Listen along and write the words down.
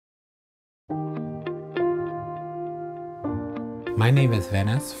My name is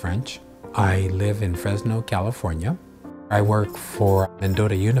Vaness French. I live in Fresno, California. I work for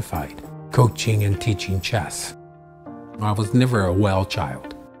Mendota Unified, coaching and teaching chess. I was never a well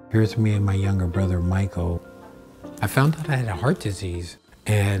child. Here's me and my younger brother, Michael. I found out I had a heart disease.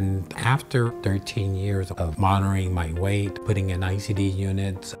 And after 13 years of monitoring my weight, putting in ICD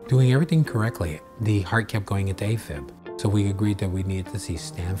units, doing everything correctly, the heart kept going into AFib. So we agreed that we needed to see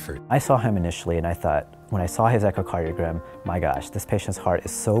Stanford. I saw him initially and I thought, when I saw his echocardiogram, my gosh, this patient's heart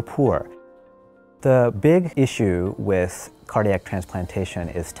is so poor. The big issue with cardiac transplantation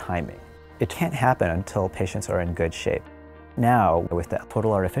is timing. It can't happen until patients are in good shape. Now, with the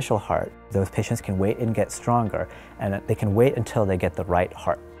total artificial heart, those patients can wait and get stronger, and they can wait until they get the right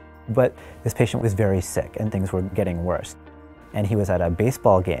heart. But this patient was very sick and things were getting worse. And he was at a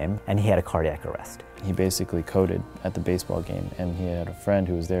baseball game and he had a cardiac arrest. He basically coded at the baseball game, and he had a friend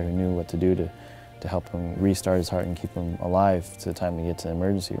who was there who knew what to do to help him restart his heart and keep him alive to the time to get to the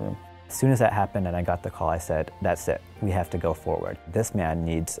emergency room. As soon as that happened and I got the call, I said, that's it, we have to go forward. This man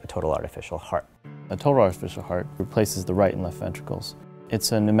needs a total artificial heart. A total artificial heart replaces the right and left ventricles.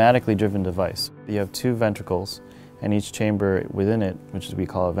 It's a pneumatically driven device. You have two ventricles, and each chamber within it, which we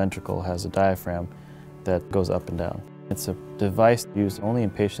call a ventricle, has a diaphragm that goes up and down. It's a device used only in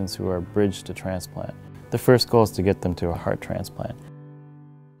patients who are bridged to transplant. The first goal is to get them to a heart transplant.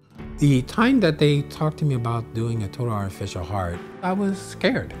 The time that they talked to me about doing a total artificial heart, I was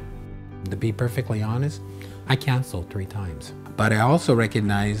scared. To be perfectly honest, I canceled 3 times. But I also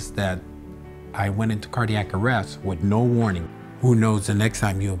recognized that I went into cardiac arrest with no warning. Who knows the next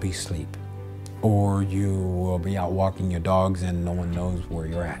time you'll be asleep, or you will be out walking your dogs and no one knows where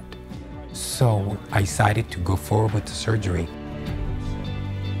you're at. So I decided to go forward with the surgery.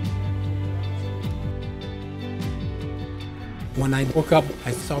 When I woke up,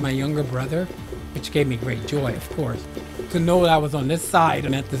 I saw my younger brother, which gave me great joy, of course. To know that I was on this side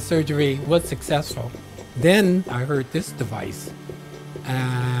and that the surgery was successful. Then I heard this device,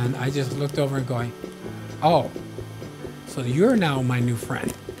 and I just looked over and going, oh, so you're now my new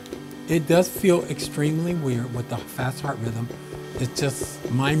friend. It does feel extremely weird with the fast heart rhythm. It's just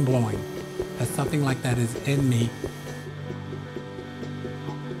mind-blowing that something like that is in me.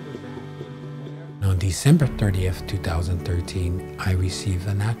 On December 30th, 2013, I received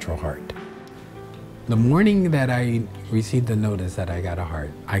a natural heart. The morning that I received the notice that I got a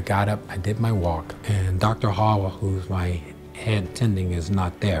heart, I got up, I did my walk, and Dr. Hall, who's my head tending, is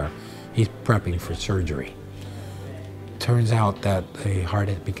not there. He's prepping for surgery. Turns out that the heart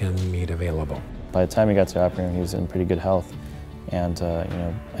had become made available. By the time he got to the operating room, he was in pretty good health. And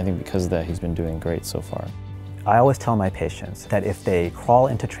I think because of that, he's been doing great so far. I always tell my patients that if they crawl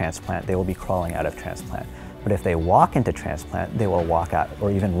into transplant, they will be crawling out of transplant. But if they walk into transplant, they will walk out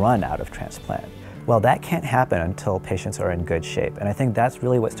or even run out of transplant. Well, that can't happen until patients are in good shape. And I think that's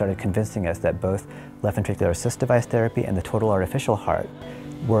really what started convincing us that both left ventricular assist device therapy and the total artificial heart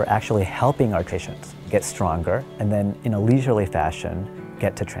were actually helping our patients get stronger and then in a leisurely fashion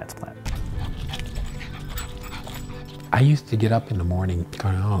get to transplant. I used to get up in the morning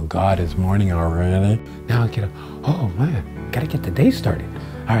going, oh God, it's morning already. Now I get up, oh man, gotta get the day started.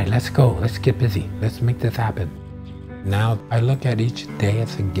 All right, let's go, let's get busy. Let's make this happen. Now I look at each day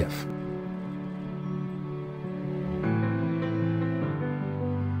as a gift.